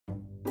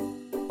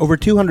Over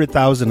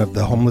 200,000 of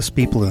the homeless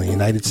people in the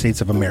United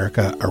States of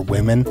America are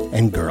women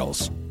and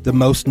girls. The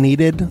most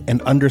needed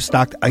and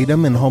understocked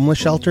item in homeless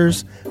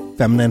shelters?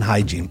 Feminine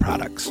hygiene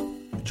products.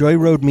 Joy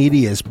Road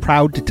Media is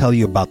proud to tell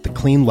you about the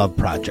Clean Love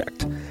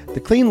Project. The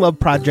Clean Love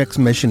Project's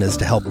mission is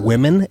to help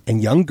women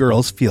and young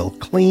girls feel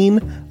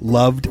clean,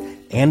 loved,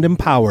 and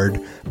empowered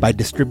by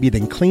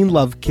distributing Clean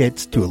Love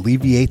kits to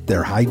alleviate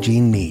their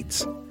hygiene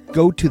needs.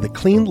 Go to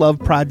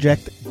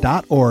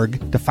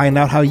thecleanloveproject.org to find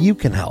out how you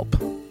can help.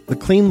 The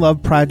Clean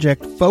Love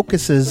Project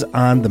focuses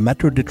on the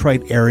Metro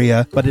Detroit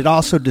area, but it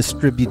also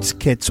distributes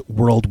kits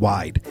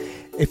worldwide.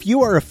 If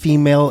you are a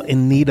female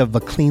in need of a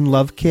Clean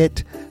Love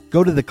kit,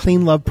 go to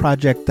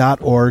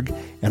thecleanloveproject.org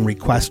and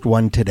request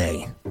one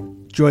today.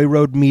 Joy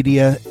Road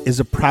Media is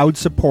a proud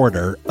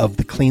supporter of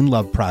the Clean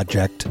Love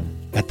Project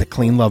at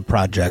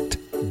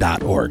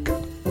thecleanloveproject.org.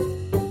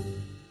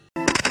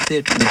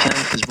 The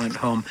janitors went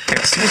home.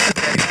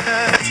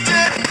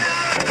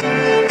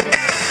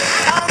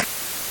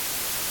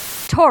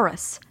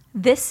 Taurus,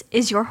 this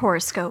is your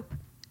horoscope.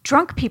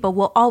 Drunk people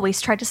will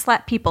always try to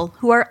slap people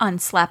who are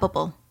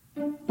unslappable.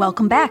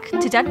 Welcome back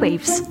to Dead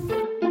Waves.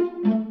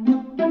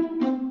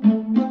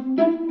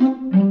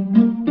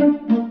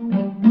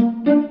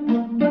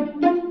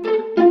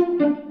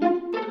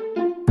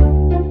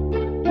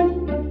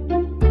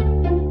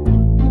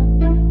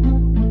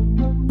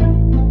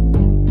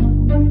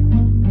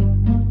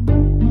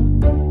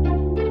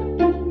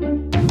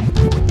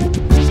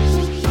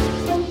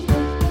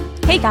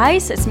 Hey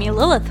guys, it's me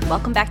Lilith.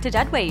 Welcome back to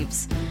Dead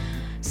Waves.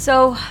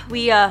 So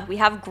we have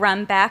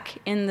Grem back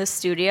in the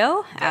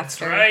studio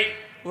after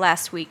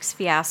last week's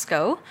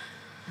fiasco.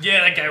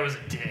 Yeah, that guy was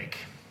a dick.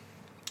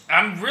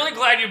 I'm really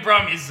glad you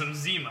brought me some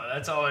Zima.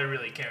 That's all I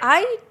really care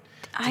about.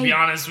 To be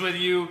honest with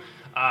you,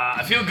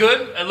 I feel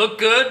good. I look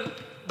good.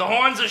 The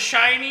horns are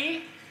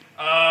shiny.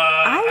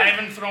 I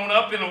haven't thrown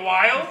up in a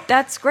while.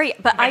 That's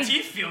great, but My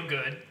teeth feel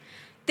good.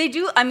 They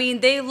do. I mean,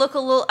 they look a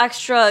little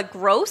extra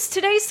gross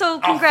today. So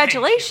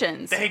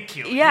congratulations. Thank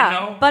you. Yeah, you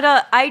know? but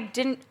I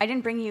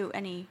didn't bring you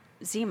any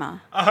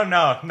Zima. Oh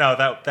no,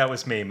 that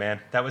was me,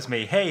 man. That was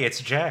me. Hey, it's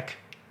Jack.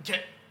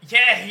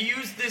 Yeah, he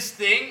used this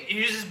thing. He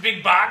used this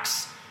big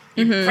box.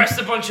 He pressed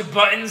a bunch of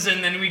buttons,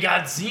 and then we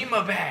got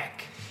Zima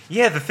back.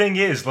 Yeah, the thing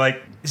is,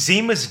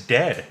 Zima's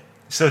dead.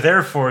 So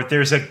therefore,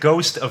 there's a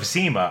ghost of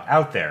Zima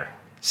out there.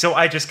 So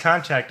I just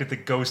contacted the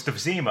ghost of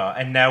Zima,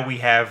 and now we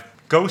have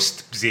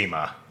Ghost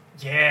Zima.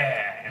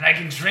 Yeah, and I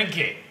can drink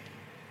it,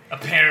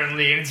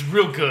 apparently, and it's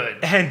real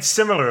good. And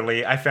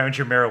similarly, I found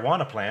your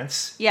marijuana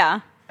plants.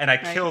 Yeah. And I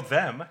killed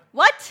them.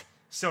 What?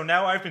 So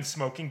now I've been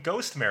smoking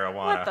ghost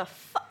marijuana. What the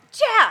fuck?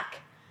 Jack!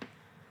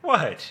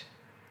 What?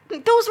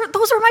 Those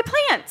were my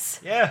plants.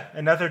 Yeah,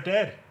 and now they're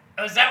dead.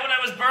 Is that what I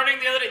was burning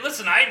the other day?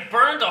 Listen, I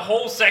burned a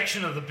whole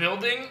section of the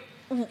building.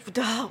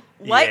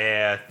 What?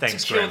 Yeah,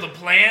 thanks, to kill Greg. the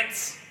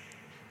plants.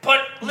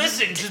 But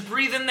listen, just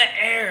breathe in the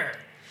air.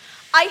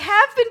 I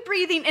have been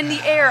breathing in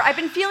the air. I've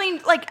been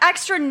feeling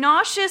extra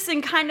nauseous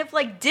and kind of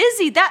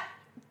dizzy.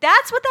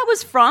 That's what that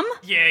was from?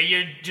 Yeah,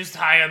 you're just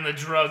high on the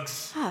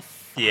drugs. Oh,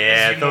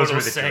 yeah, those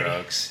were the say.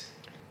 drugs.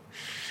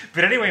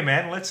 But anyway,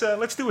 man, let's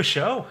do a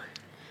show.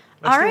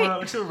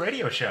 Let's do a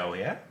radio show,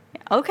 yeah?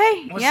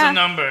 Okay. What's the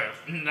number?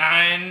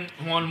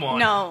 911.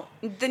 No.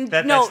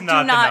 That's no, not do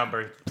the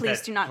number.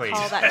 Please do not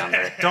call that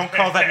number. Don't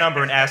call that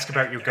number and ask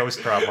about your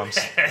ghost problems.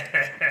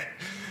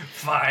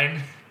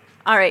 Fine.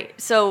 All right,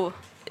 so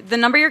the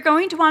number you're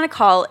going to want to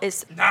call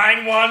is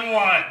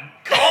 911.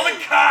 Call the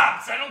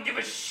cops. I don't give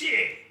a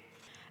shit.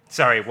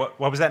 Sorry, what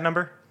was that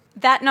number?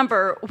 That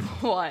number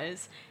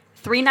was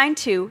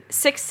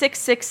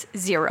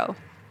 392-6660.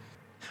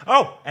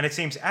 Oh, and it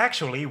seems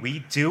actually we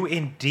do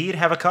indeed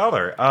have a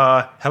caller.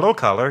 Hello,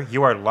 caller.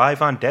 You are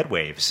live on Dead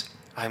Waves.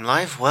 I'm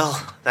live?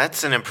 Well,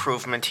 that's an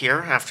improvement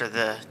here after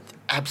the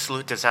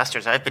absolute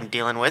disasters I've been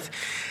dealing with.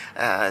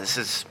 This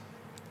is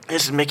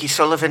Mickey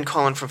Sullivan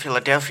calling from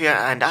Philadelphia,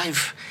 and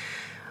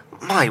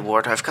my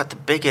word, I've got the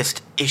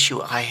biggest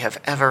issue I have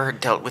ever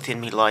dealt with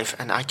in my life,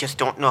 and I just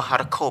don't know how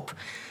to cope.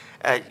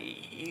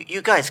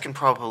 You guys can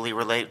probably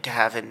relate to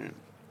having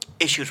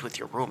issues with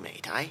your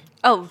roommate, eh?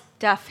 Oh,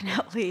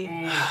 definitely.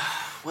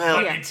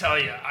 Well, let me tell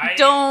you,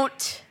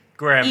 don't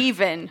Graham.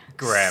 even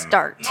Graham.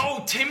 start.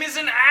 No, Tim is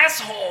an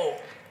asshole.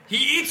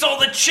 He eats all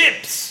the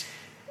chips.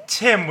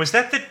 Tim, was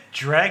that the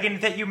dragon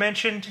that you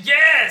mentioned?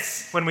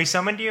 Yes. When we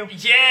summoned you?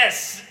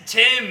 Yes,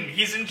 Tim.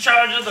 He's in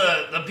charge of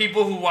the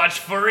people who watch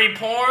furry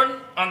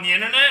porn on the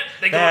internet.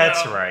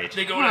 That's right.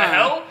 They go to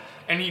hell,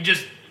 and he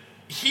is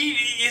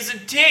a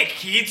dick.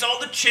 He eats all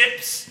the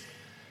chips,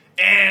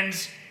 and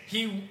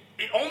he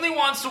only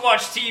wants to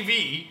watch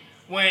TV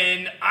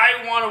when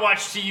I want to watch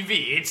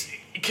TV. It's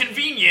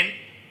convenient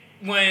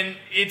when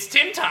it's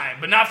Tim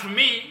time, but not for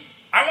me.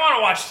 I want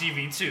to watch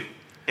TV too.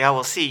 Yeah,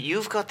 well, see,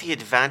 you've got the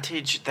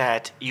advantage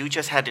that you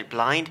just had it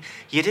blind.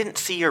 You didn't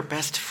see your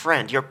best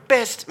friend, your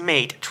best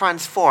mate,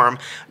 transform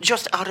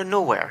just out of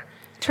nowhere.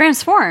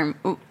 Transform?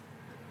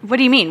 What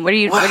do you mean? What are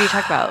you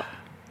talking about?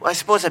 Well, I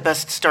suppose I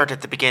best start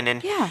at the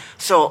beginning. Yeah.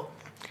 So,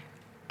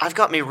 I've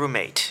got my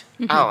roommate,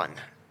 Alan.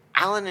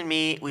 Alan and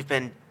me, we've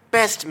been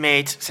best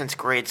mates since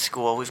grade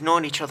school. We've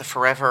known each other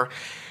forever,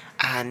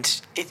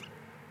 and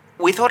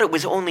we thought it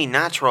was only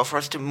natural for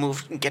us to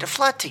move and get a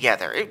flat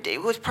together.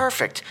 It was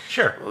perfect.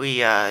 Sure. We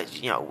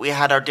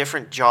had our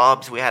different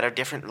jobs, we had our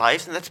different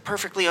lives, and that's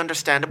perfectly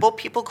understandable.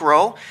 People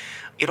grow.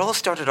 It all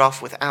started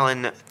off with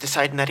Alan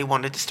deciding that he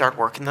wanted to start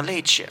working the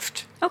late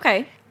shift.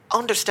 Okay.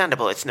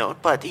 Understandable, it's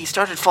note, but he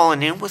started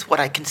falling in with what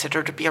I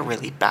consider to be a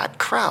really bad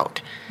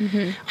crowd.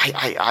 Mm-hmm.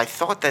 I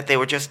thought that they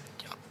were just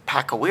a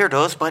pack of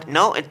weirdos, but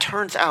no, it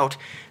turns out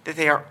that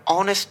they are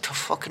honest to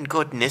fucking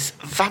goodness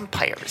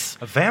vampires.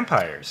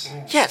 Vampires?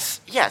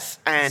 Yes,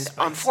 and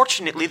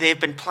unfortunately they've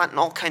been planting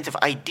all kinds of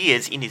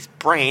ideas in his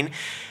brain,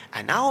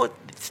 and now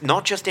it's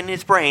not just in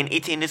his brain,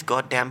 it's in his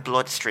goddamn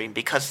bloodstream,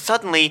 because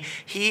suddenly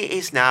he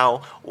is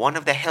now one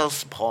of the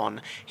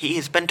Hellspawn. He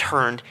has been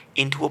turned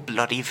into a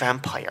bloody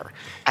vampire,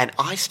 and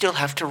I still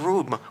have to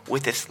room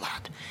with this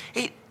lad.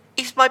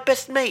 He's my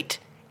best mate.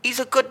 He's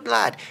a good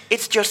lad.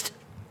 It's just,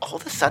 all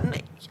of a sudden,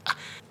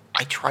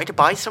 I try to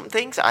buy some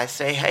things. I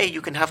say, hey,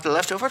 you can have the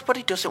leftovers, but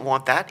he doesn't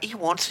want that. He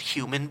wants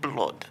human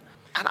blood.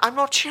 And I'm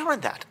not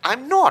sharing that.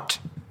 I'm not.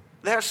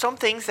 There are some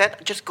things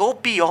that just go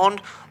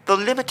beyond the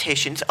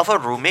limitations of a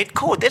roommate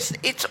code.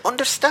 It's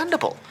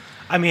understandable.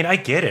 I mean, I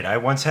get it. I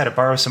once had to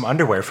borrow some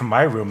underwear from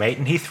my roommate,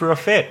 and he threw a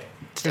fit.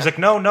 He was like,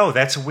 no,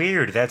 that's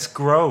weird. That's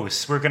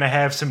gross. We're going to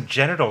have some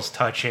genitals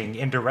touching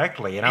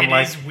indirectly. And I'm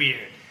like... It is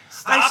weird.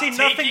 I see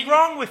nothing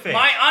wrong with it.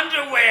 My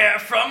underwear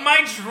from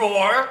my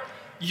drawer,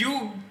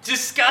 you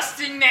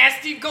disgusting,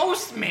 nasty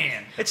ghost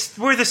man.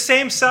 We're the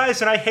same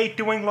size, and I hate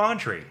doing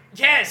laundry.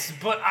 Yes,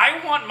 but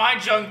I want my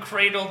junk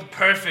cradled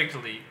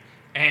perfectly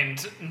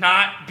and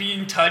not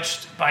being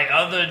touched by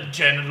other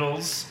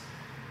genitals.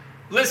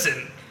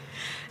 Listen,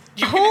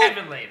 you can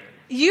have it later.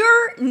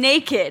 You're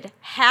naked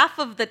half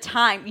of the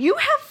time. You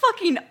have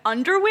fucking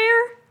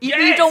underwear?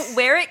 Yes, you don't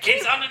wear it?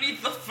 It's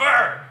underneath the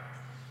fur.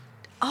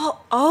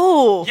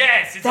 Oh.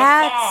 Yes, it's a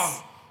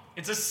thong.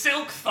 It's a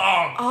silk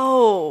thong.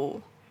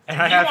 Oh.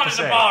 And I have to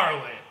say, you wanted to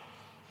borrow it.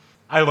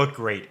 I look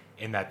great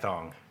in that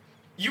thong.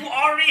 You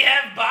already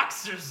have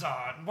boxers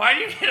on. Why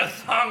do you need a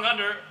thong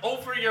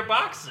over your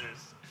boxers?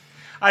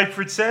 I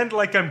pretend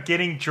like I'm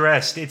getting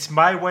dressed. It's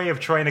my way of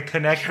trying to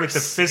connect with the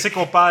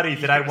physical body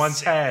that I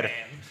once had. Man.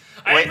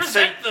 I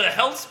present the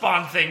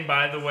Hellspawn thing,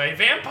 by the way.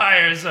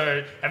 Vampires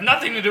have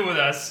nothing to do with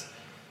us.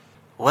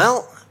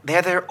 Well,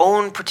 they're their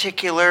own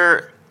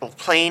particular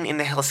plane in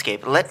the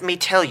hellscape. Let me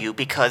tell you,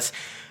 because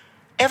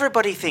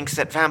everybody thinks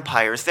that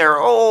vampires,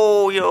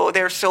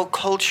 they're so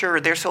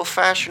cultured, they're so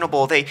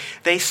fashionable,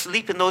 they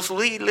sleep in those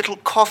wee little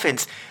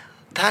coffins.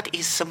 That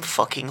is some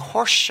fucking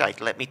horse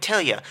shite, let me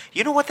tell you.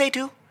 You know what they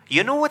do?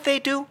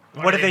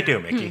 What do they do,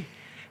 Mickey?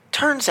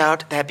 Turns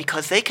out that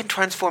because they can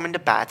transform into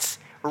bats,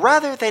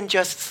 rather than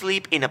just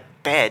sleep in a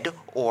bed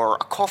or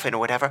a coffin or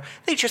whatever,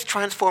 they just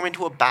transform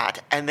into a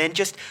bat and then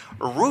just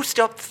roost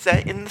up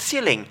in the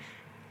ceiling.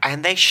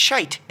 And they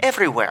shite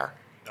everywhere.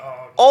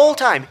 All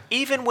time.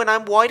 Even when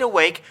I'm wide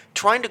awake,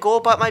 trying to go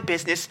about my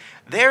business,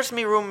 there's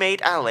me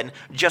roommate Alan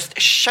just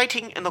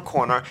shiting in the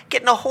corner,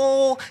 getting a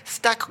whole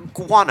stack of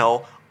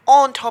guano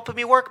on top of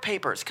me work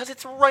papers, because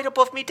it's right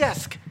above me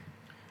desk.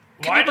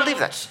 Can you believe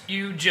that?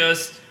 You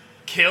just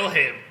kill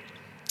him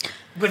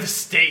with a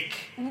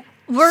stake.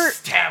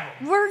 Stab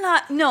him. We're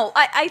not... No,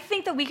 I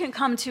think that we can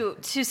come to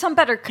some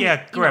better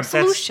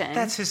solution.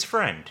 That's his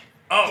friend.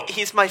 Oh.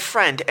 He's my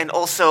friend, and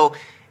also...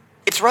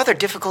 It's rather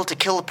difficult to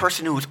kill a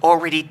person who's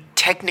already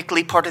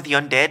technically part of the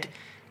undead.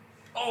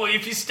 Oh,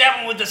 if you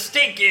stab him with a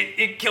stake,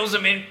 it kills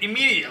him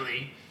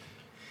immediately.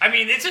 I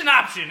mean, it's an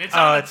option. It's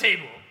on the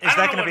table. I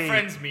don't know what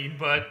friends mean,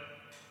 but...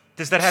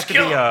 Does that have to be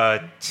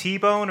a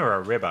T-bone or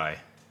a ribeye?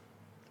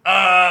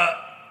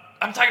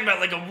 I'm talking about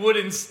like a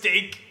wooden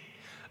stake.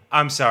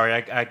 I'm sorry,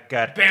 I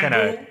got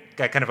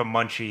kind of a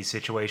munchy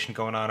situation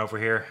going on over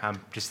here. I'm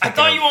just thinking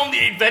I thought you only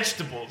ate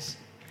vegetables.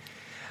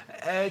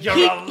 You're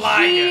a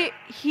liar.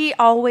 He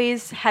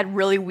always had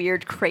really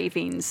weird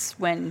cravings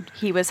when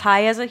he was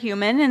high as a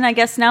human, and I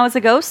guess now as a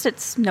ghost,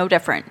 it's no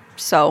different.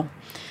 So,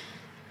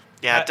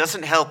 yeah, it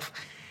doesn't help.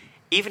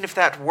 Even if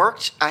that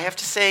worked, I have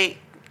to say,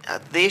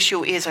 the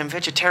issue is I'm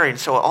vegetarian,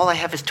 so all I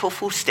have is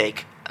tofu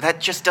steak.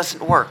 That just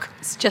doesn't work.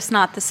 It's just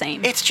not the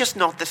same. It's just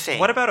not the same.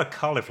 What about a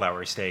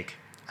cauliflower steak?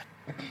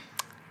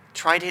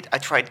 Tried it. I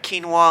tried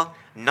quinoa.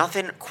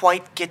 Nothing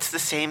quite gets the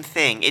same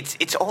thing.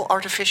 It's all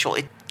artificial.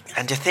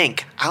 And to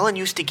think, Alan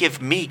used to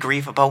give me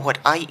grief about what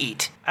I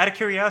eat. Out of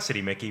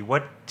curiosity, Mickey,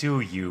 what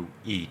do you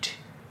eat?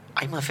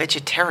 I'm a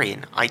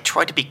vegetarian. I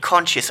try to be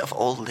conscious of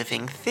all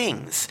living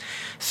things.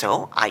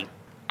 So I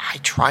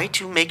try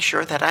to make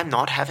sure that I'm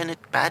not having a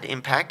bad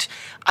impact.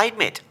 I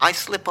admit, I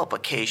slip up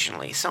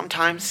occasionally.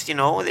 Sometimes, the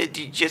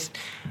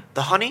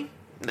honey,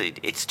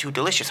 it's too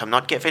delicious. I'm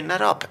not giving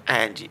that up.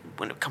 And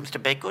when it comes to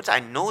baked goods, I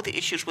know the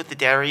issues with the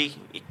dairy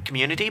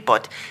community,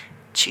 but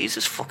cheese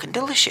is fucking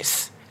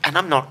delicious. And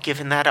I'm not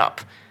giving that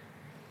up.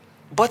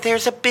 But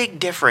there's a big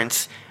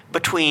difference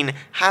between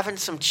having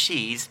some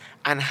cheese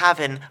and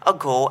having a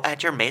go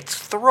at your mate's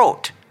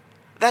throat.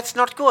 That's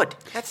not good.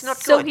 That's not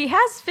So good. he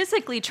has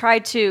physically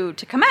tried to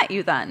come at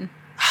you then.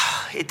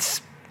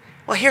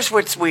 Well, here's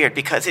what's weird,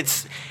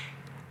 because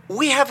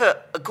we have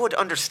a good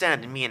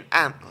understanding, me and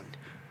Antlin.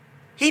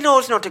 He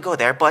knows not to go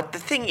there, but the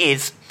thing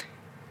is,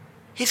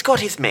 he's got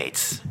his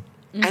mates.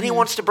 And he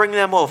wants to bring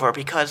them over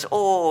because,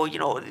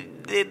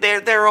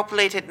 they're up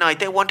late at night.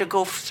 They want to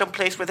go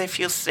someplace where they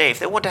feel safe.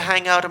 They want to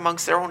hang out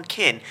amongst their own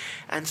kin.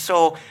 And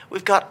so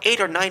we've got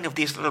 8 or 9 of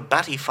these little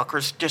batty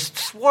fuckers just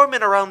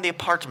swarming around the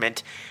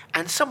apartment.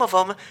 And some of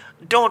them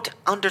don't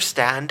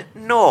understand.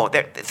 No,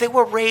 they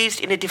were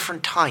raised in a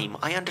different time.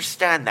 I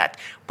understand that.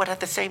 But at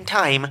the same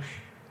time,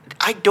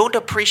 I don't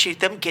appreciate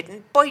them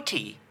getting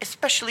bitey.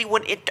 Especially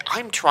when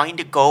I'm trying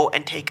to go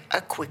and take a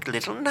quick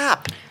little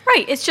nap.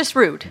 Right, it's just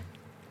rude.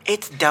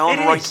 It's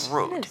downright It is.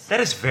 rude. It is. That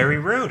is very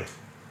rude.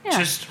 Yeah.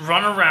 Just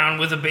run around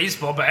with a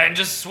baseball bat and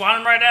just swat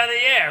him right out of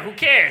the air. Who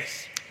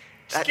cares?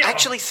 Just kill him.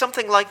 Actually,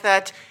 something like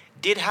that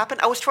did happen.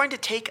 I was trying to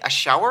take a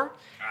shower,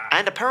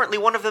 and apparently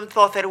one of them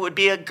thought that it would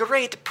be a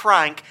great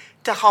prank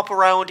to hop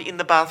around in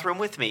the bathroom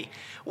with me.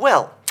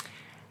 Well,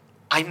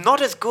 I'm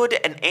not as good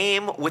an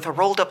aim with a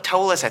rolled up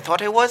towel as I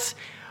thought I was,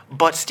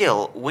 but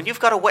still, when you've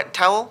got a wet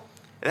towel,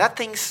 that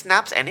thing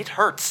snaps and it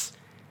hurts.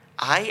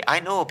 I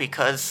know,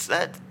 because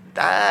that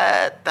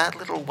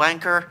little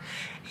wanker,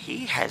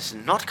 he has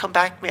not come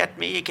back at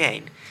me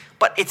again.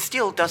 But it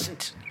still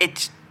doesn't...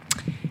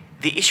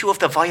 The issue of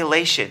the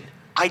violation.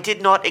 I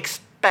did not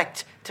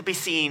expect to be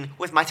seen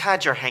with my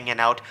tadger hanging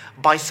out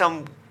by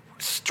some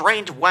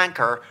strange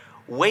wanker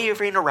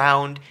wavering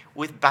around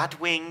with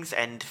bat wings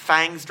and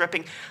fangs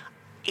dripping.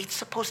 It's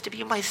supposed to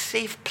be my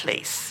safe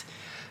place.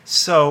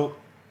 So,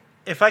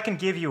 if I can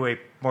give you a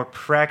more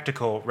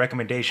practical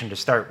recommendation to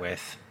start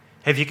with,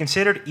 have you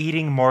considered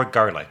eating more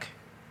garlic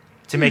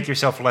to make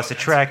yourself less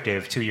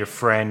attractive to your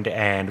friend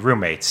and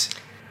roommates?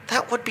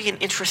 That would be an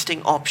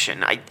interesting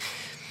option.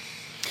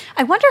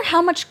 I wonder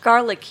how much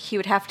garlic he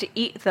would have to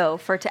eat, though,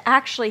 for it to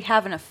actually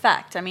have an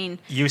effect. I mean...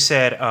 You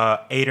said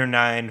 8 or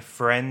 9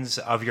 friends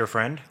of your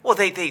friend? Well,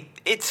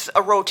 it's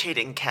a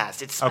rotating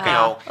cast. It's,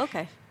 Okay.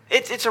 Okay.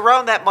 It's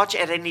around that much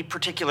at any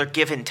particular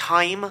given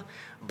time,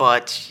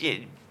 but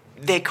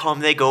they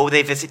come, they go,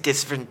 they visit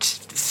different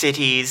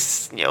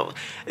cities.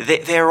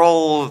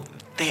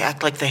 They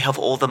act like they have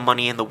all the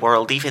money in the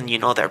world, even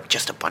they're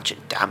just a bunch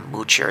of damn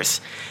moochers.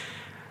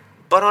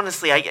 But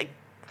honestly,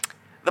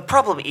 the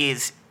problem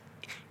is,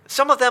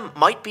 some of them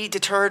might be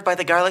deterred by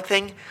the garlic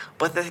thing,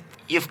 but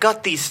you've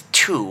got these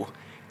 2.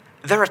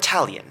 They're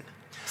Italian,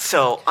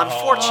 so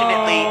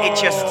unfortunately, it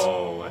just.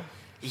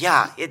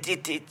 Yeah,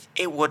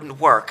 it wouldn't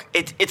work.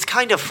 It's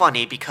kind of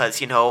funny because,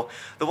 the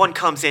one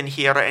comes in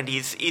here and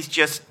he's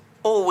just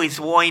always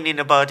whining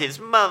about his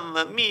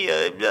mamma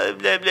mia, blah,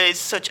 blah, blah. It's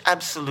such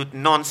absolute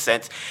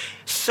nonsense.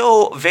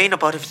 So vain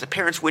about his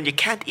appearance when you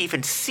can't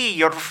even see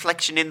your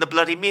reflection in the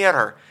bloody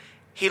mirror.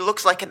 He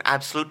looks like an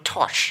absolute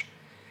tosh.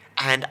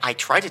 And I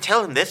try to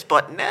tell him this,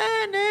 but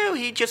no,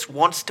 he just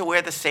wants to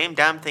wear the same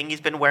damn thing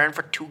he's been wearing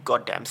for 2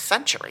 goddamn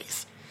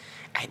centuries.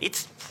 And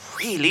it's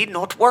really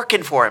not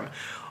working for him.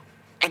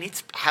 And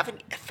it's having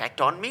an effect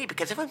on me,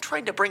 because if I'm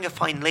trying to bring a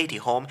fine lady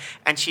home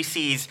and she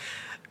sees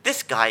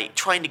this guy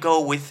trying to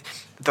go with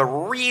the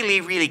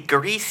really, really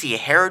greasy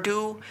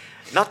hairdo,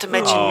 not to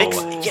mention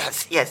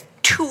yes,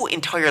 too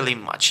entirely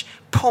much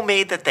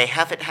pomade that they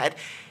haven't had,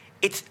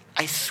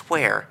 I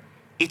swear,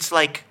 it's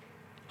like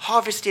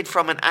harvested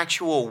from an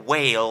actual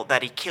whale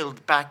that he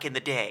killed back in the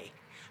day.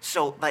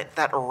 So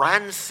that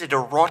rancid,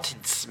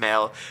 rotten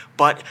smell,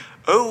 but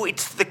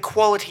it's the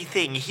quality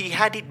thing. He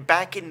had it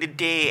back in the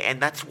day,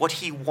 and that's what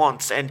he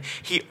wants, and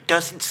he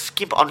doesn't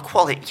skimp on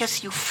quality.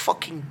 Yes, you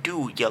fucking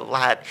do, you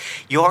lad.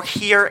 You're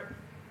here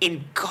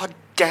in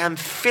goddamn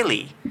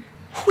Philly.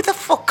 Who the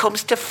fuck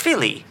comes to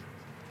Philly?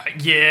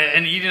 Yeah,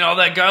 and eating all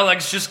that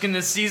garlic's just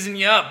gonna season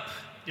you up.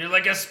 You're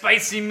like a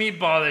spicy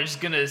meatball that's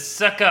gonna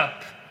suck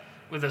up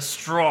with a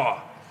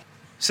straw.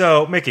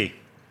 So, Mickey.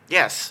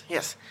 Yes.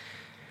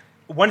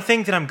 One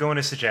thing that I'm going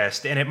to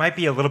suggest, and it might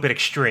be a little bit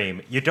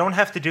extreme, you don't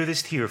have to do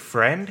this to your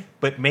friend,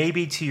 but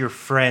maybe to your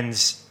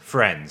friend's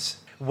friends.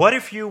 What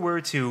if you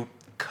were to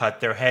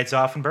cut their heads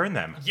off and burn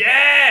them?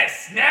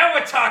 Yes! Now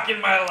we're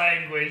talking my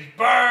language.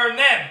 Burn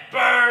them!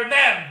 Burn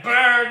them!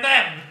 Burn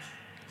them!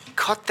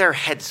 Cut their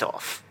heads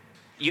off.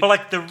 But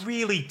like the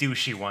really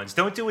douchey ones.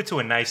 Don't do it to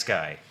a nice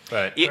guy.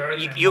 But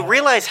You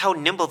realize how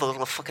nimble the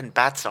little fucking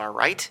bats are,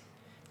 right?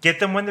 get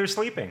them when they're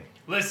sleeping.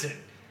 Listen,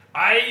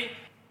 I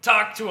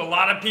talk to a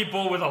lot of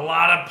people with a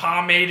lot of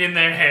pomade in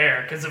their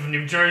hair because of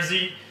New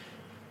Jersey.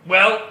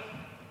 Well,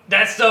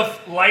 that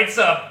stuff lights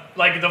up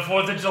like the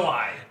 4th of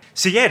July.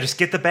 So yeah, just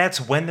get the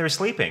bats when they're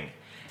sleeping.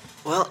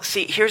 Well,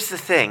 see, here's the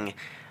thing.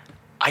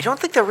 I don't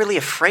think they're really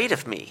afraid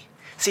of me.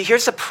 See,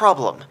 here's the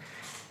problem.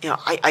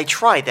 I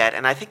tried that,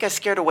 and I think I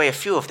scared away a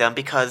few of them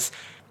because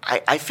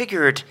I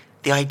figured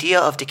the idea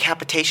of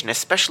decapitation,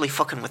 especially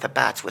fucking with the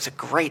bats, was a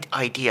great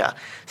idea.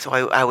 So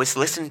I was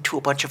listening to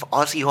a bunch of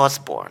Ozzy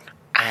Osbourne,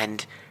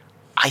 and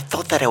I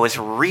thought that I was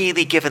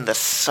really given the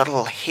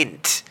subtle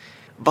hint.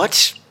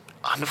 But,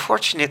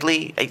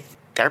 unfortunately,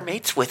 they're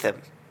mates with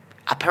him.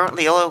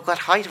 apparently all got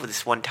high for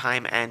this one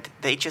time, and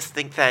they just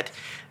think that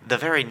the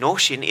very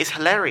notion is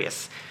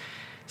hilarious.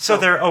 So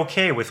they're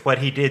okay with what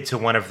he did to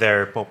one of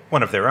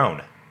their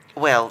own.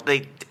 Well,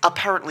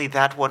 apparently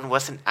that one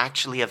wasn't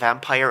actually a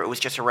vampire. It was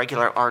just a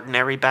regular,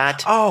 ordinary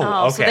bat.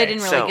 Oh, okay. So they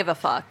didn't really give a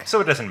fuck.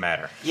 So it doesn't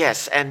matter.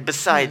 Yes, and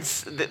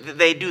besides,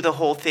 they do the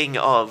whole thing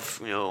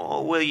of,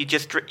 you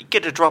just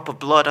get a drop of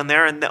blood on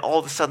there, and then all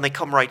of a sudden they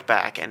come right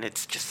back, and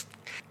it's just...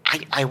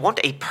 I want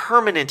a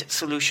permanent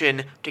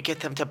solution to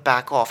get them to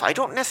back off. I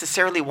don't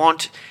necessarily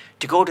want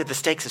to go to the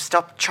stakes of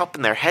stop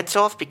chopping their heads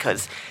off,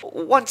 because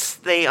once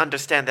they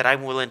understand that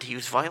I'm willing to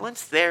use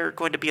violence, they're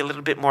going to be a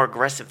little bit more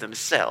aggressive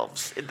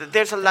themselves.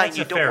 There's a line That's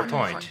you a don't fair want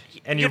point.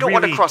 to And you you don't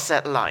want to really- cross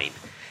that line.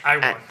 I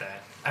want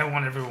that. I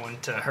want everyone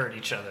to hurt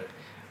each other.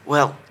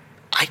 Well,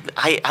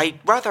 I'd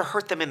rather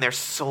hurt them in their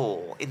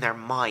soul, in their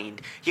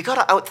mind. You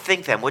gotta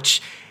outthink them,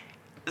 which...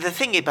 The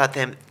thing about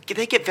them,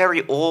 they get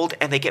very old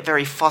and they get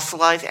very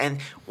fossilized,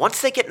 and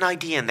once they get an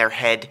idea in their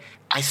head,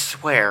 I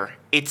swear,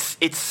 it's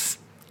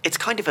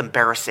kind of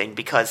embarrassing,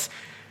 because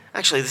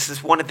actually this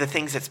is one of the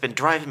things that's been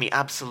driving me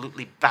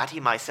absolutely batty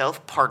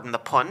myself, pardon the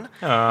pun.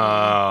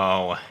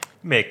 Oh,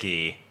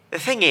 Mickey. The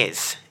thing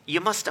is,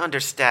 you must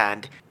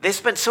understand, they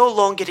spent so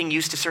long getting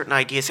used to certain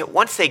ideas that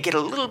once they get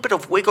a little bit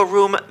of wiggle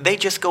room, they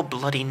just go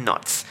bloody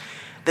nuts.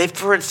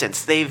 For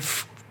instance,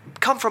 they've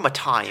come from a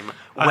time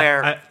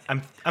where...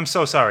 I'm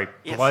so sorry.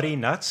 Yes. Bloody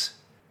nuts?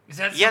 Is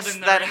that Yes,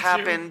 something that they're into?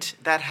 happened.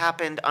 That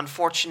happened,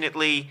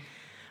 unfortunately.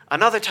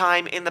 Another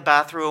time in the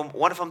bathroom,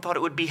 one of them thought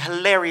it would be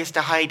hilarious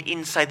to hide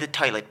inside the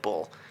toilet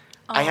bowl.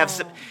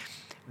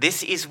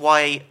 This is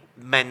why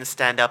men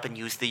stand up and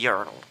use the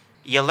urinal.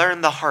 You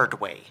learn the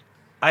hard way.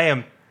 I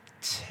am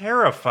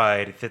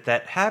terrified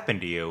that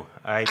happened to you.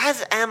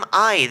 As am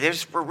I.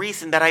 There's a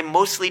reason that I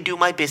mostly do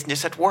my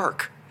business at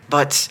work.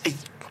 But...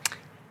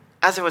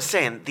 as I was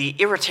saying, the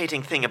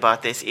irritating thing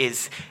about this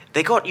is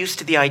they got used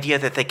to the idea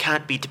that they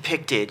can't be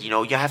depicted.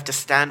 You have to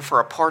stand for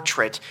a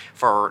portrait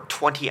for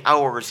 20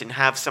 hours and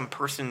have some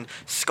person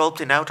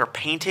sculpting out or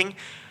painting.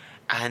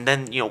 And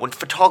then, when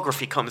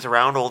photography comes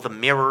around, all the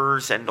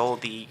mirrors and all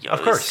the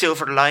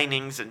silver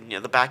linings and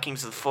the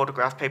backings of the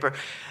photograph paper,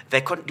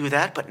 they couldn't do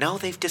that. But now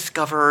they've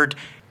discovered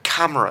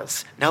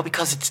cameras. Now,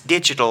 because it's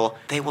digital,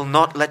 they will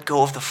not let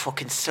go of the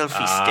fucking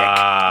selfie stick.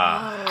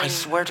 I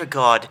swear to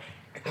God...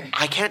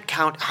 I can't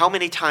count how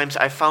many times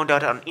I found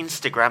out on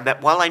Instagram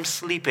that while I'm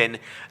sleeping,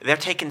 they're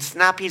taking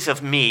snappies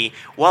of me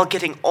while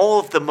getting all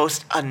of the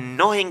most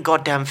annoying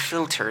goddamn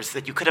filters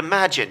that you could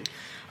imagine.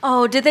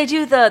 Oh, did they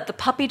do the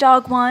puppy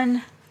dog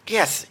one?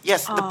 Yes.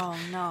 Oh,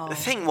 no. The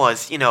thing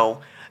was,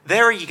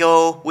 there you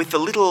go with the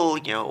little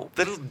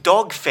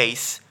dog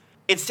face.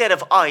 Instead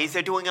of eyes,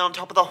 they're doing it on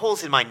top of the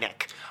holes in my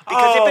neck.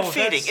 Because they've been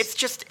feeding. It's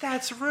just...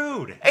 That's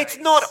rude. It's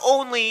not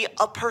only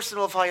a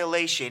personal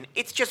violation,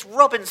 it's just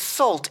rubbing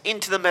salt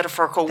into the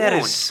metaphorical wound. That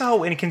is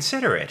so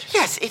inconsiderate.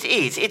 Yes, it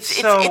is.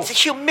 It's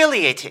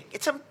humiliating.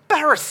 It's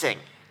embarrassing.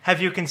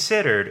 Have you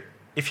considered,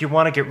 if you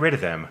want to get rid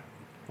of them,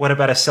 what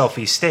about a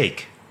selfie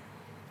steak?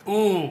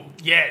 Ooh,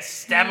 yes.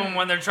 Stab them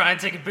when they're trying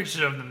to take a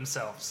picture of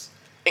themselves.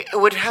 It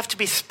would have to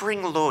be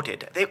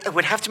spring-loaded. It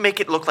would have to make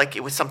it look like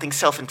it was something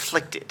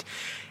self-inflicted.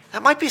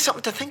 That might be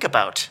something to think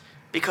about,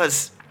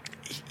 because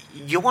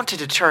you want to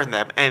deter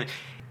them, and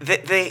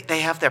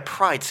they have their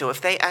pride, so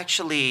if they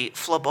actually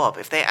flub up,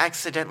 if they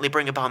accidentally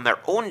bring about their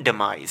own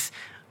demise,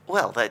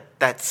 well,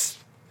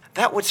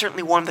 that would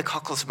certainly warm the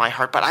cockles of my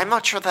heart, but I'm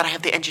not sure that I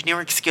have the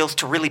engineering skills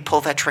to really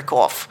pull that trick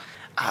off.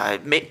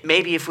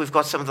 Maybe if we've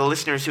got some of the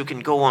listeners who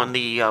can go on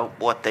the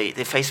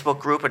Facebook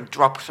group and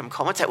drop some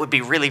comments, that would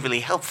be really,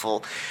 really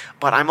helpful.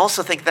 But I'm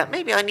also thinking that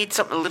maybe I need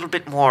something a little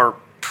bit more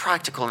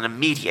practical and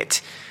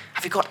immediate.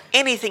 Have you got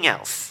anything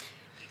else?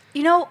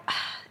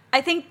 I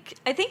think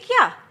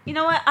yeah. You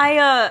know what?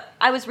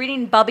 I was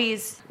reading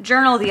Bubby's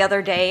journal the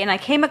other day, and I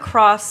came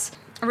across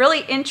a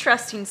really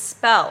interesting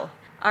spell.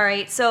 All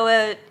right, so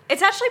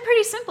it's actually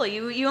pretty simple.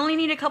 You only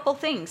need a couple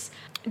things.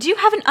 Do you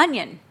have an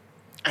onion?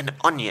 An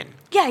onion?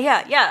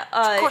 Yeah.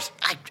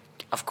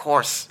 Of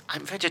course.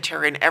 I'm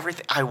vegetarian.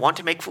 Everything. I want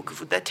to make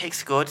food that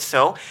tastes good,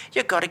 so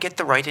you got to get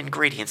the right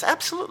ingredients.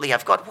 Absolutely.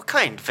 I've got what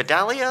kind?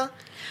 Vidalia?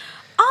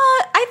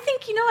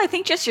 I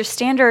think just your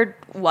standard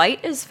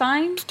white is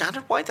fine.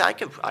 Standard white? I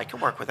can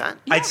work with that.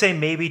 I'd say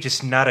maybe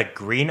just not a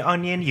green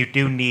onion. You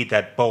do need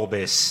that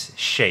bulbous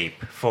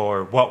shape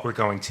for what we're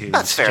going to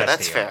That's fair. suggest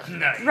That's here.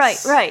 fair.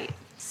 Nice. Right.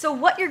 So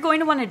what you're going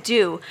to want to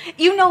do,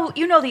 you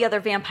know the other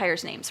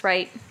vampires' names,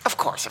 right? Of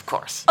course.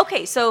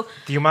 Okay, so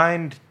Do you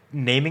mind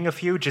naming a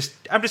few?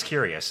 I'm just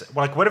curious.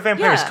 Like, what do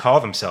vampires Yeah. call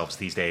themselves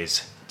these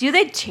days? do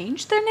they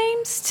change their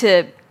names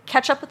to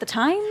catch up with the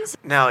times?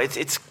 No,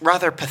 it's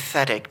rather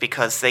pathetic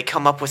because they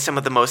come up with some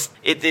of the most...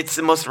 It's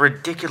the most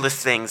ridiculous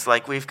things.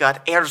 Like, we've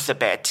got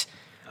Erzsébet,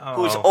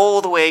 who's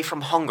all the way from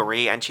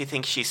Hungary, and she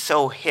thinks she's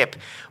so hip.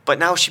 But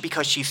now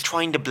because she's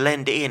trying to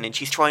blend in and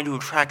she's trying to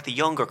attract the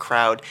younger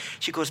crowd,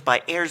 she goes by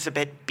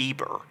Erzsébet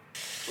Bieber.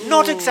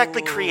 Not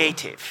exactly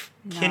creative.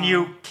 Can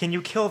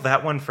you kill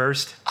that one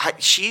first?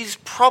 She's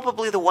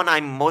probably the one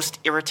I'm most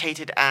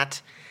irritated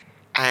at.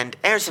 And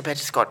Elizabeth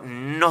has got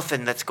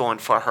nothing that's going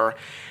for her.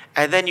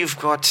 And then you've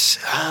got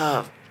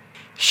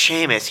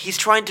Seamus. He's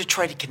trying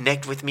to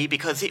connect with me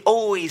because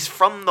he's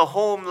from the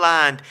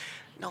homeland.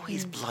 No,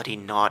 he's bloody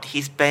not.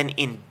 He's been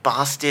in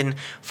Boston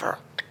for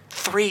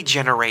 3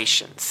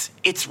 generations.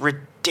 It's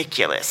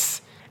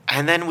ridiculous.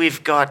 And then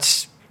we've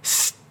got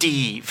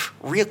Steve.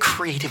 Real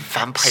creative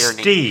vampire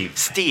name.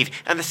 Steve.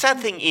 And the sad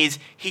thing is,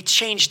 he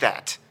changed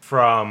that.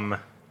 From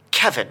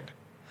Kevin.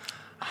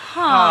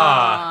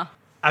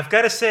 I've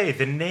got to say,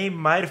 the name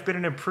might have been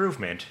an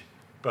improvement,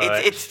 but...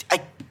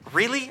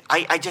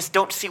 I just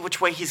don't see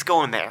which way he's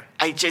going there.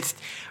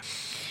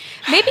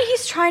 Maybe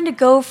he's trying to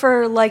go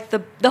for, like,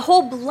 the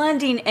whole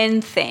blending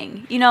in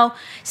thing. You know,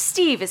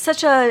 Steve is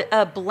such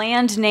a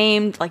bland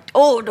name, like,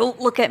 oh, don't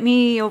look at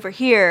me over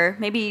here.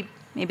 Maybe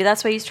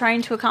that's what he's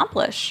trying to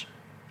accomplish.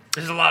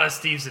 There's a lot of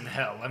Steves in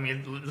hell. I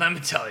mean, let me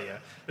tell you.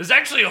 There's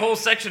actually a whole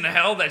section of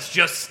hell that's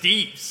just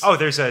Steve's. Oh,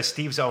 there's a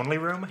Steve's only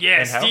room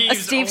Yeah, in hell? A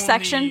Steve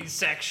only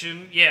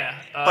section? Yeah.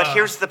 But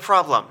here's the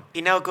problem.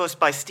 He now goes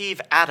by Steve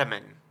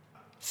Adaman.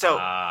 So,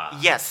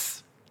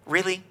 yes.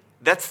 Really?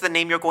 That's the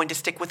name you're going to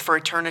stick with for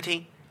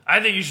eternity? I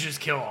think you should just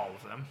kill all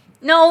of them.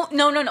 No. He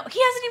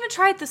hasn't even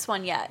tried this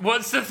one yet.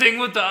 What's the thing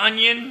with the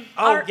onion?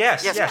 Oh,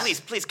 yes.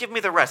 Please give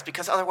me the rest,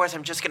 because otherwise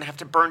I'm just going to have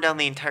to burn down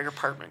the entire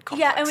apartment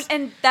complex. Yeah,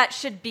 and that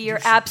should be your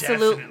should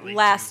absolute definitely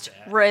last do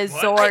that.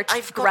 resort,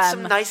 I've got Grem.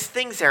 some nice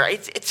things there.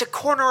 It's a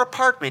corner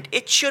apartment.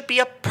 It should be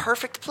a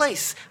perfect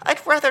place.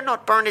 I'd rather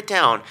not burn it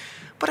down.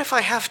 But if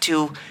I have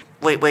to...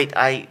 Wait,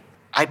 I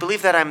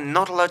believe that I'm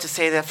not allowed to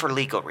say that for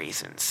legal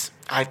reasons.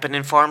 I've been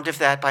informed of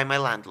that by my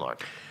landlord.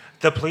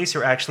 The police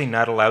are actually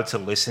not allowed to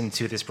listen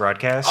to this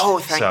broadcast. Oh,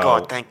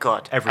 thank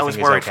God. I was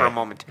worried for a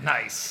moment.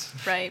 Nice.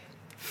 Right.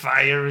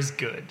 Fire is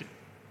good.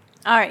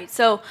 All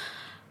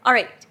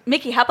right,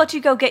 Mickey, how about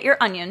you go get your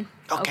onion?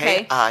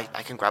 Okay.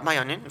 I can grab my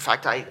onion. In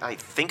fact, I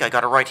think I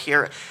got it right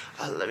here.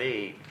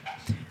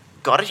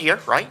 Got it here,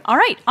 right? All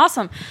right,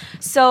 awesome.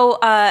 So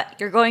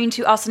you're going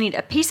to also need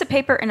a piece of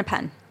paper and a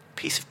pen.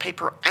 Piece of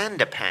paper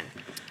and a pen.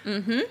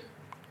 Mm-hmm.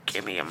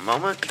 Give me a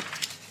moment.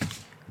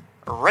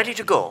 Ready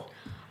to go.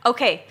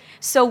 Okay,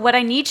 so what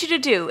I need you to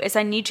do is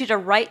I need you to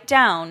write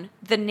down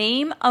the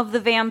name of the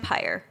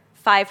vampire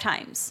 5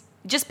 times.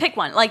 Just pick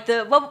one. Like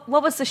what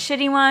was the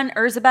shitty one?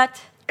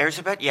 Elizabeth?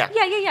 Elizabeth? Yeah.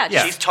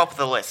 Yeah. She's top of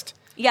the list.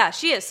 Yeah,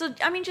 she is. So,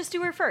 I mean, just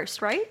do her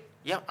first, right?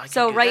 Yeah, I can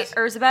So do write this.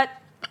 Elizabeth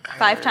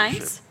 5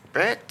 times.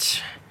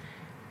 Elizabeth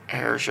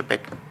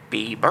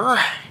Bieber.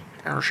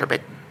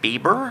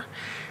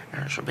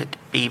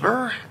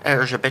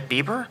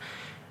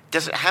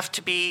 Does it have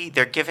to be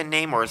their given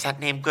name, or is that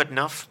name good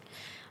enough?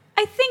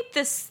 I think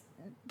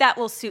that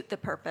will suit the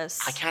purpose.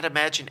 I can't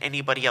imagine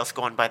anybody else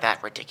going by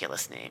that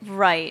ridiculous name.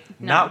 Right.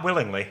 No. Not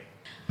willingly.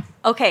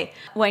 Okay,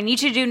 what I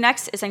need you to do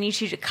next is I need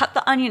you to cut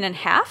the onion in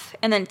half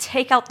and then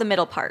take out the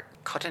middle part.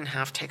 Cut in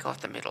half, take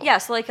off the middle. Yeah,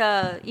 so like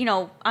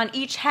on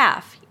each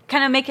half,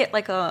 kind of make it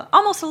like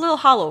almost a little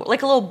hollow,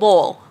 like a little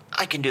bowl.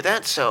 I can do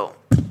that, so...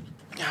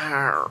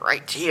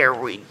 Alright, here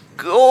we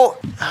go.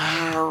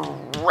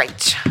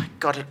 Alright,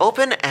 got it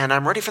open, and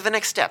I'm ready for the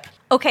next step.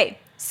 Okay,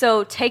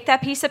 so take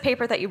that piece of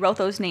paper that you wrote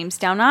those names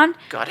down on,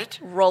 Got it.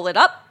 roll it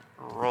up.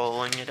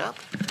 Rolling it up.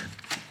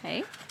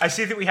 Okay. I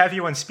see that we have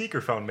you on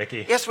speakerphone,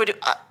 Mickey. Yes, we do.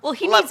 Well,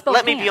 he needs both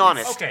Let me be hands.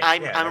 honest. Okay,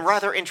 I'm that's-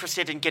 rather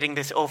interested in getting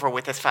this over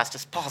with as fast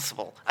as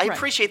possible. I Right.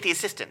 appreciate the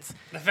assistance.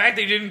 The fact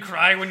that you didn't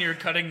cry when you were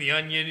cutting the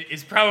onion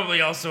is probably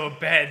also a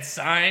bad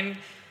sign.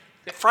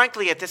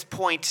 Frankly, at this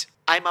point,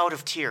 I'm out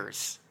of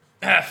tears.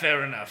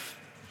 Fair enough.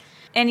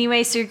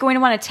 Anyway, so you're going to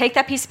want to take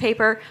that piece of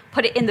paper,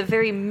 put it in the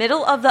very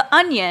middle of the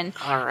onion,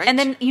 All right. and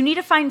then you need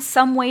to find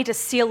some way to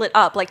seal it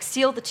up, like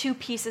seal the 2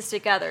 pieces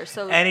together.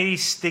 So Any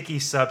sticky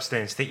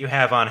substance that you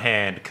have on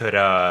hand could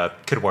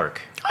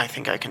work. I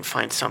think I can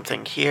find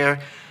something here.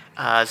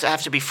 Does it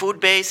have to be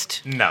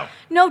food-based? No.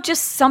 no,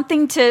 just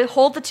something to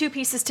hold the 2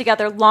 pieces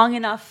together long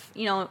enough,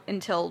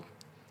 until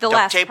the Duct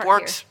last tape part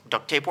works? here.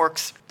 Duct tape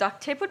works?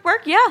 Duct tape would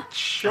work, yeah.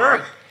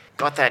 Sure.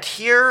 Got that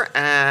here,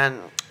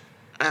 and...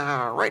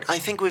 right, I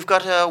think we've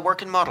got a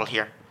working model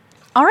here.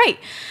 All right.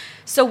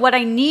 So what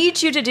I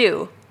need you to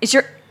do is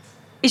your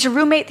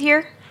roommate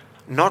here?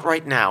 Not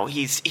right now.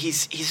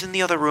 He's in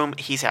the other room.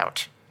 He's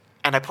out.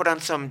 And I put on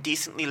some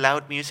decently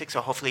loud music, so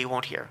hopefully he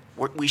won't hear.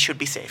 We should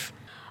be safe.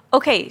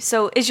 Okay,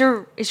 so is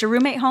your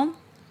roommate home?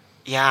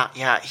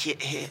 Yeah.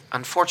 He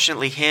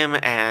unfortunately, him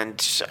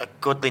and a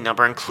goodly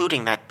number,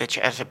 including that bitch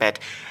Elizabeth,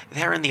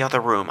 they're in the other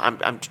room.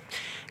 I'm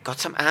got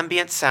some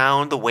ambient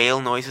sound, the whale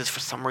noises. For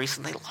some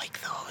reason, they like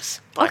those.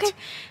 But, Okay.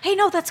 Hey,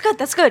 no, that's good.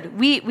 That's good.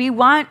 We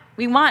want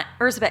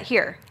Elizabeth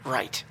here.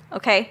 Right.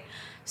 Okay.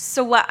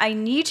 So what I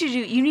need you to do,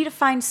 you need to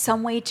find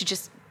some way to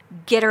just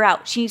get her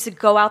out. She needs to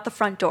go out the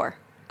front door.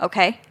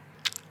 Okay?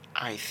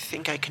 I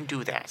think I can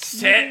do that.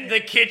 Set the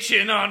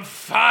kitchen on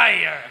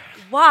fire.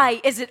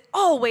 Why is it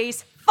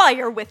always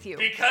fire with you?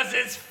 Because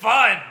it's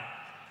fun.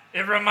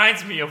 It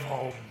reminds me of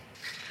home.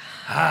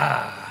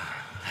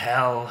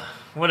 Hell.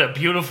 What a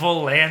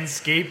beautiful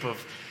landscape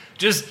of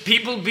just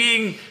people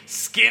being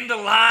skinned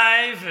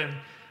alive and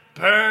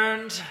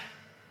burned.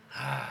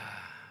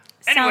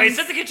 Anyway, sounds-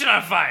 set the kitchen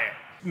on fire.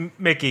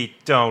 Mickey,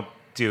 don't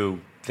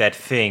do that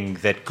thing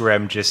that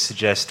Grem just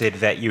suggested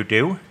that you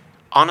do.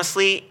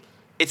 Honestly,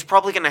 it's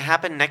probably going to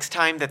happen next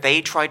time that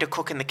they try to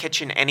cook in the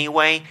kitchen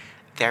anyway.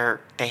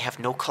 They have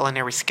no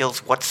culinary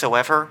skills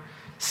whatsoever,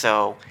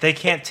 so They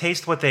can't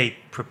taste what they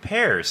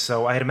prepare,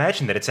 so I'd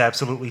imagine that it's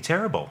absolutely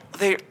terrible.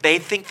 they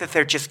think that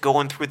they're just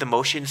going through the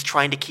motions,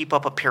 trying to keep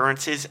up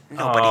appearances.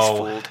 Nobody's Oh.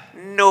 fooled.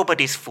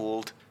 Nobody's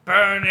fooled.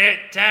 Burn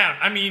it down.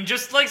 I mean,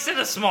 just like set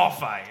a small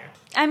fire.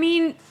 I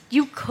mean,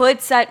 you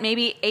could set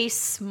maybe a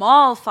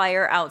small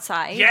fire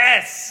outside.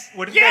 Yes.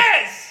 Wouldn't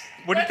yes.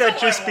 Wouldn't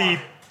That's that all I just be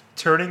want.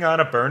 turning on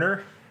a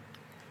burner?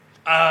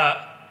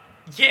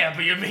 Yeah,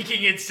 but you're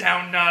making it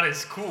sound not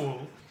as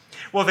cool.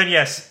 Well, then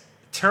yes,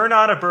 turn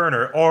on a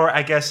burner, or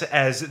I guess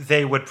as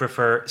they would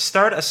prefer,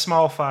 start a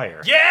small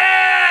fire.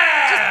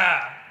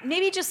 Yeah.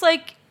 Maybe just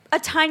like a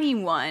tiny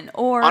one,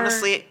 or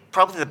Honestly,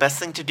 probably the best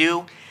thing to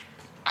do,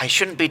 I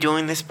shouldn't be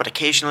doing this, but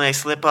occasionally I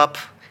slip up,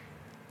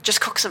 just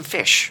cook some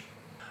fish.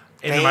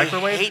 In They the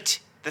microwave? hate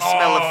the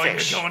smell of Oh,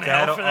 fish. you're going hell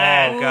That'll- for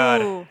that. oh,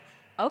 God. Ooh.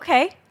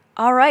 Okay.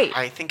 All right.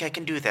 I think I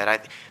can do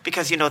that.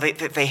 Because,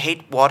 they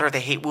hate water, they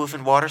hate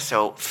moving water,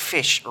 so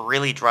fish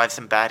really drives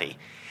them batty.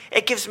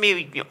 It gives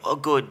me a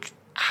good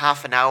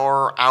half an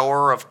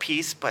hour of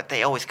peace, but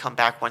they always come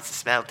back once the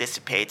smell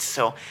dissipates,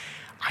 so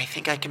I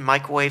think I can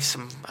microwave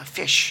some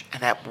fish,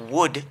 and that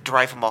would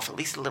drive them off at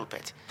least a little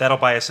bit. That'll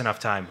buy us enough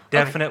time.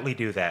 Definitely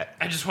do that.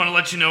 I just want to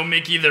let you know,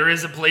 Mickey, there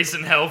is a place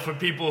in hell for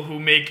people who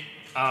make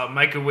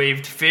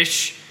microwaved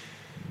fish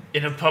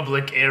in a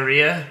public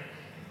area,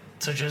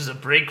 such as a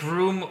break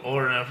room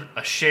or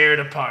a shared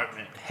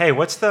apartment. Hey,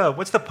 what's the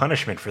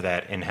punishment for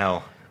that in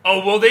hell?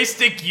 Oh, well, they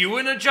stick you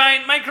in a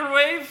giant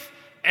microwave,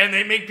 and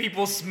they make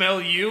people smell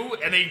you,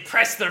 and they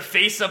press their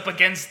face up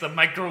against the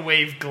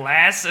microwave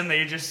glass, and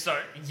they just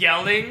start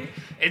yelling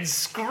and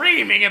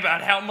screaming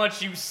about how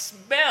much you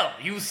smell.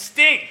 You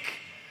stink.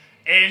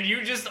 And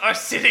you just are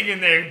sitting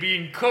in there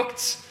being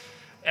cooked,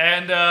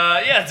 and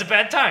yeah, it's a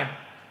bad time.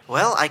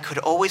 Well, I could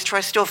always try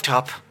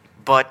stovetop,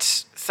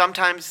 but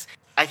sometimes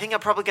I think I'm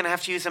probably going to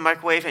have to use a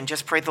microwave and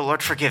just pray the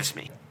Lord forgives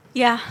me.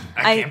 Yeah.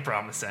 I can't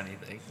promise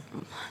anything.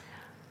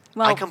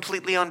 Well, I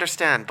completely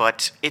understand,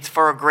 but it's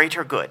for a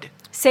greater good.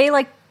 say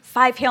like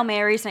 5 Hail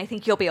Marys, and I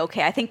think you'll be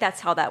okay. I think that's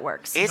how that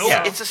works. It's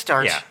Yeah. it's a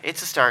start. Yeah.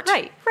 It's a start.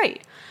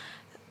 Right.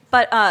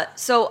 But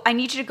so I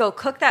need you to go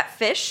cook that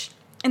fish,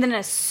 and then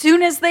as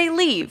soon as they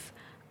leave,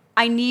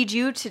 I need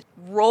you to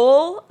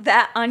roll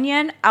that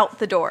onion out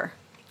the door,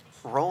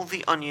 Roll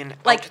the onion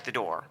Like- out the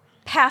door.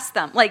 past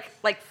them, like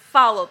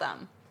follow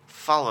them.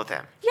 Follow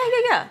them.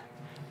 Yeah.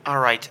 All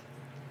right.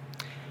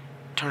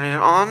 Turn it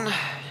on.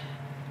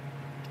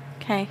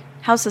 Okay.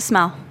 How's the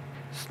smell?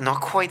 It's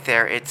not quite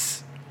there.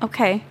 It's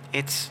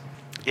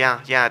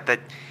yeah, that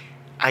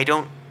I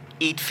don't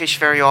eat fish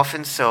very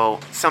often, so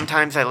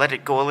sometimes I let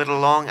it go a little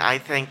long. I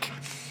think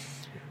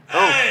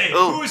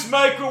Who's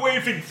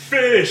microwaving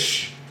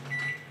fish?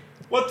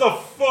 What the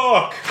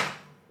fuck?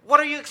 what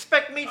do you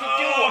expect me to do?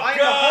 Oh, I'm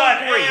God,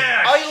 hungry.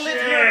 yeah, I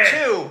live here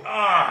shit. too.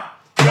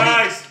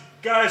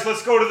 Guys,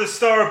 let's go to the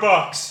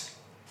Starbucks.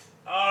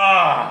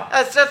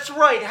 That's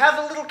right. Have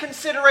a little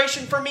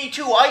consideration for me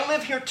too. I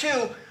live here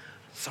too.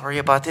 Sorry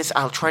about this.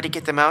 I'll try to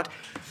get them out.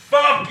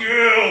 Fuck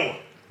you!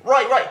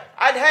 Right.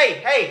 And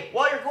hey,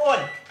 while you're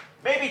going,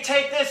 maybe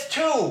take this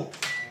too.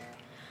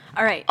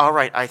 All right. All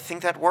right, I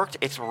think that worked.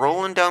 It's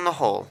rolling down the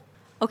hole.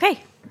 Okay.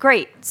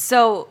 Great.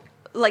 So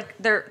like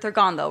they're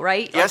gone though,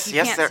 right? Like, Yes, you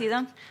yes, can't they're see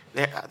them.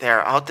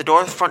 They're out the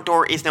door. The front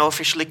door is now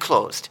officially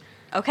closed.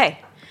 Okay.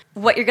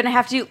 What you're going to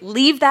have to do,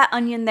 leave that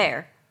onion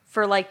there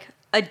for like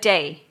a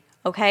day,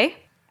 okay?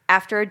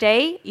 After a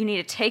day, you need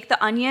to take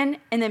the onion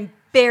and then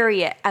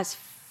bury it as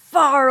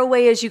far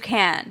away as you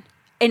can.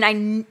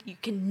 And you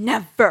can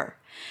never,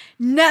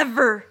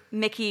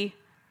 Mickey,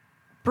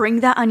 bring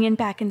that onion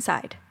back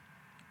inside.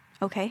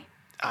 Okay?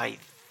 I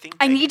think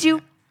I need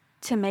you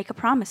to make a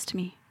promise to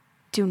me.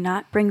 Do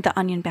not bring the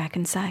onion back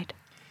inside.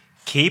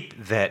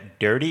 Keep that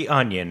dirty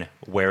onion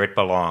where it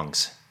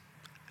belongs.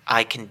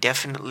 I can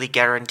definitely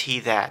guarantee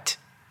that.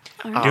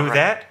 Do right.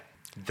 that,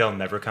 they'll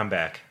never come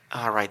back.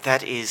 All right,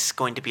 that is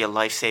going to be a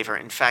lifesaver.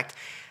 In fact,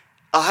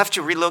 I'll have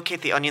to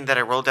relocate the onion that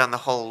I rolled down the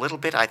hole a little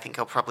bit. I think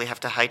I'll probably have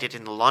to hide it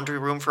in the laundry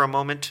room for a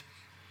moment.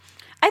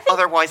 I think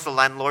Otherwise, the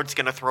landlord's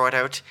going to throw it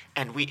out,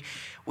 and we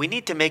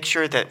need to make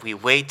sure that we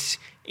wait,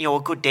 a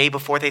good day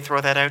before they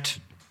throw that out.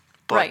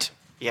 But, Right.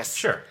 Yes.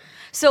 Sure.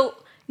 so.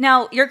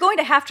 Now you're going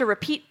to have to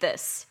repeat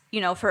this,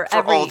 for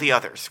all the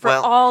others. For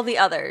all the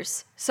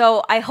others.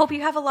 So I hope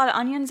you have a lot of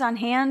onions on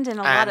hand and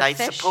a lot And of I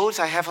fish. suppose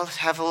I have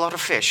a lot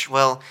of fish.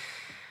 Well,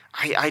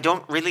 I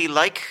don't really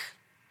like,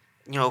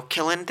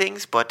 killing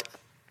things, but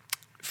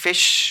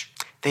fish,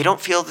 they don't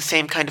feel the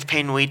same kind of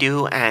pain we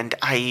do, and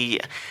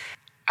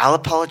I'll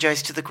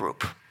apologize to the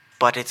group,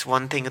 but it's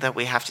one thing that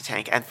we have to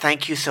thank, and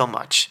thank you so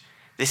much.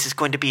 This is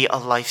going to be a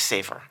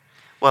lifesaver.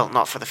 Well,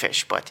 not for the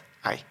fish, but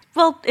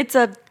Well, it's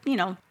a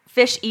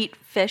fish eat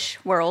fish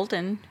world,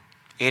 and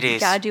it you is.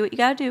 gotta do what you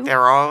gotta do.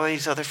 There are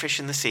always other fish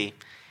in the sea.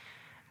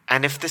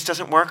 And if this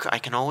doesn't work, I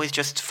can always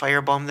just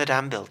firebomb the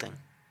damn building.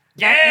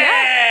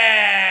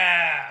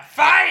 Yeah!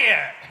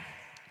 Fire!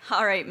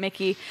 All right,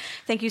 Mickey.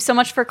 Thank you so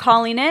much for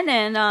calling in,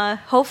 and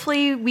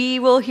hopefully we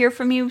will hear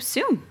from you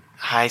soon.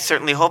 I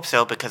certainly hope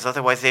so, because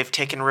otherwise they've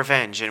taken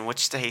revenge, in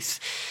which case,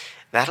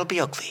 that'll be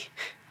ugly.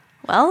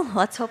 Well,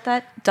 let's hope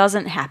that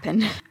doesn't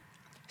happen.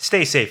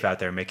 Stay safe out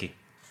there, Mickey.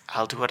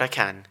 I'll do what I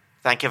can.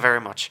 Thank you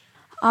very much.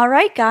 All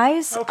right,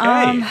 guys.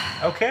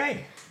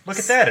 Okay. Look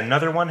at that.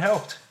 Another one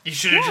helped. You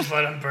should have just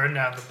let him burn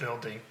down the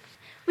building.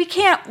 We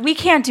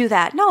can't do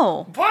that.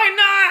 No.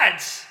 Why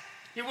not?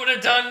 You would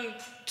have done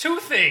two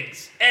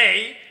things.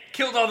 A,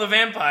 killed all the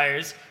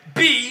vampires.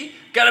 B,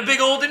 got a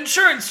big old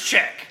insurance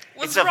check.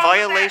 What's It's a wrong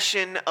with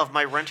violation of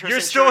my renter's You're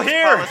insurance still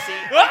here. policy.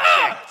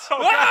 that? Oh,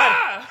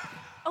 God.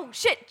 Oh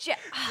shit, Jack.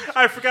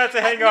 I forgot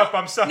to hang up.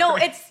 I'm sorry.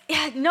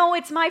 No,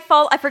 it's my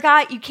fault. I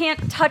forgot. You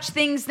can't touch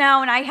things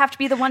now, and I have to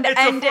be the one to It's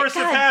end a force it.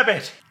 of God.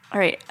 habit. All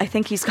right, I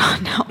think he's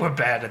gone now. We're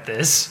bad at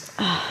this.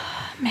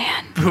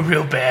 Man. We're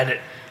real bad at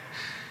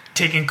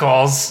taking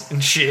calls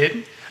and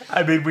shit.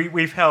 I mean,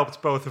 we've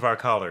helped both of our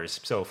callers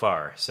so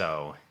far,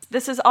 so...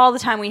 This is all the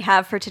time we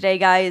have for today,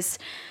 guys.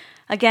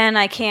 Again,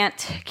 I can't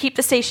keep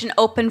the station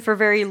open for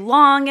very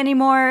long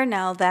anymore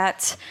now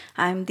that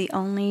I'm the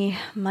only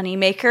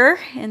moneymaker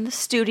in the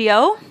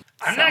studio.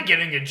 I'm not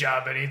getting a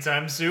job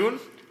anytime soon.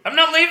 I'm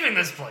not leaving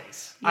this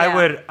place.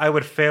 Yeah. I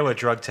would fail a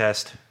drug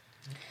test.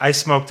 I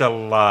smoked a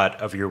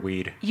lot of your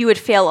weed. You would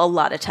fail a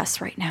lot of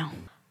tests right now.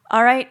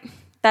 All right,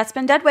 that's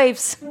been Dead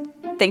Waves.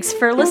 Thanks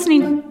for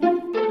listening.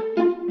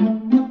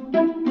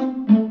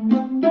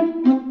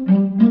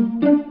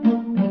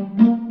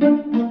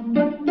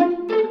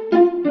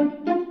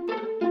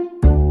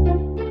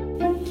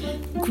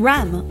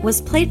 Grem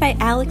was played by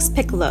Alex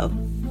Piccolo.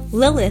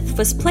 Lilith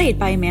was played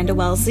by Amanda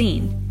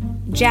Welzine.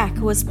 Jack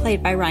was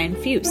played by Ryan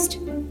Fust.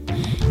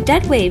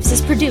 Dead Waves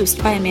is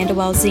produced by Amanda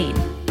Welzine.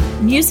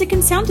 Music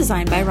and sound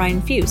design by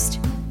Ryan Fust.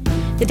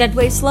 The Dead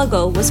Waves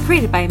logo was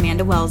created by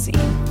Amanda Welzine.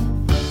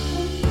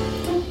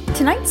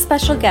 Tonight's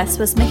special guest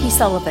was Mickey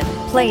Sullivan,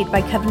 played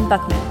by Kevin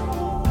Buckman.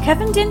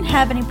 Kevin didn't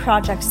have any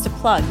projects to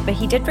plug, but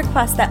he did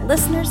request that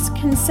listeners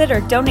consider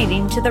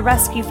donating to the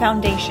Rescue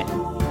Foundation.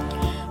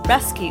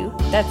 Rescue,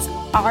 that's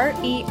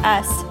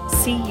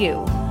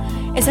RESCU,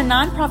 is a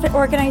nonprofit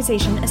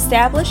organization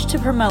established to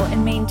promote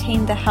and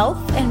maintain the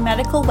health and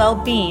medical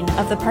well-being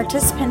of the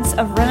participants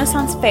of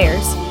Renaissance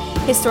fairs,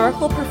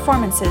 historical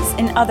performances,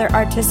 and other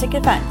artistic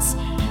events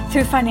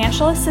through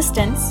financial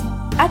assistance,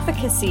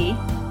 advocacy,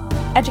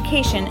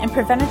 education, and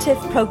preventative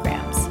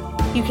programs.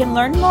 You can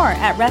learn more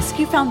at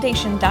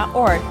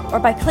rescuefoundation.org or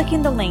by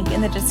clicking the link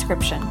in the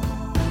description.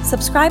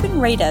 Subscribe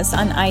and rate us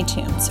on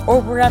iTunes or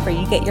wherever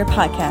you get your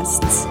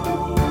podcasts.